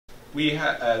We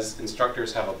as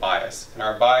instructors have a bias, and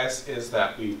our bias is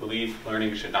that we believe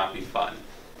learning should not be fun.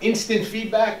 Instant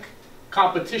feedback,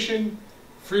 competition,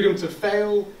 freedom to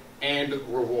fail, and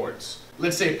rewards.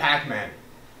 Let's say Pac-Man.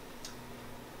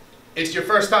 It's your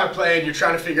first time playing, you're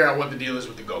trying to figure out what the deal is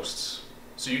with the ghosts.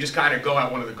 So you just kind of go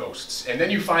at one of the ghosts, and then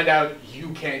you find out you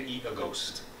can't eat a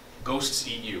ghost. Ghosts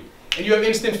eat you. And you have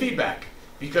instant feedback,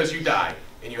 because you die,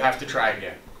 and you have to try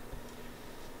again.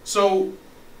 So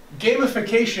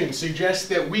gamification suggests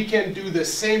that we can do the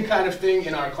same kind of thing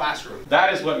in our classroom.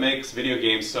 That is what makes video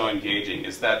games so engaging,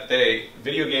 is that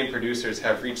video game producers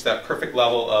have reached that perfect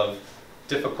level of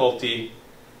difficulty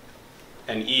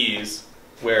and ease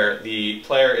where the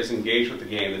player is engaged with the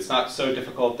game. It's not so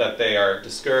difficult that they are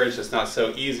discouraged, it's not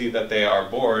so easy that they are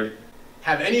bored.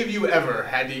 Have any of you ever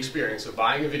had the experience of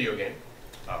buying a video game?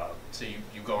 So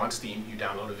you go on Steam, you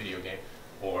download a video game,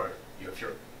 or if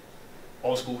you're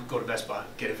old school, go to Best Buy,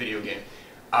 get a video game.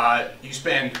 You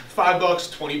spend $5,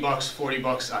 $20,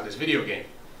 $40 on this video game.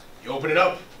 You open it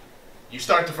up, you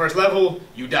start the first level,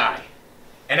 you die.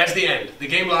 And that's the end. The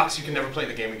game locks, you can never play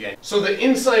the game again. So the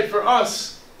insight for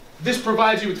us, this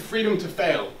provides you with freedom to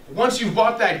fail. Once you've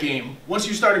bought that game, once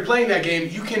you started playing that game,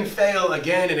 you can fail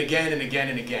again and again and again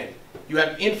and again. You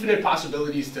have infinite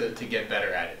possibilities to get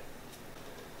better at it.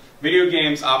 Video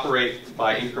games operate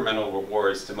by incremental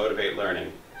rewards to motivate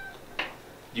learning.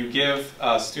 You give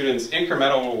students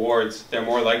incremental rewards, they're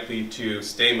more likely to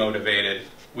stay motivated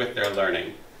with their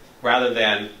learning, rather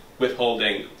than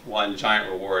withholding one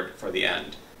giant reward for the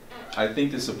end. I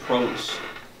think this approach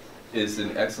is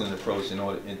an excellent approach in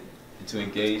order to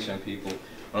engage young people.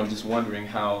 But I'm just wondering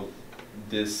how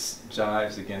this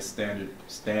jives against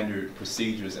standard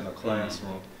procedures in a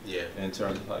classroom. Yeah. In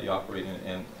terms of how you operate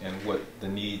and what the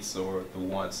needs or the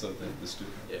wants of the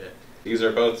student. Yeah. These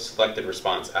are both selected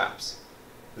response apps.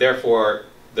 Therefore,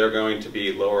 they're going to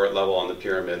be lower level on the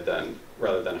pyramid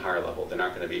rather than higher level. They're not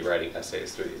going to be writing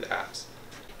essays through these apps.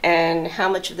 And how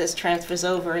much of this transfers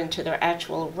over into their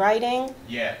actual writing?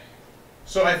 Yeah.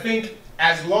 So I think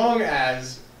as long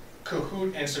as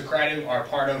Kahoot and Socrative are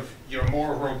part of your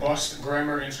more robust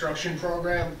grammar instruction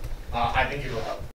program, I think it'll help.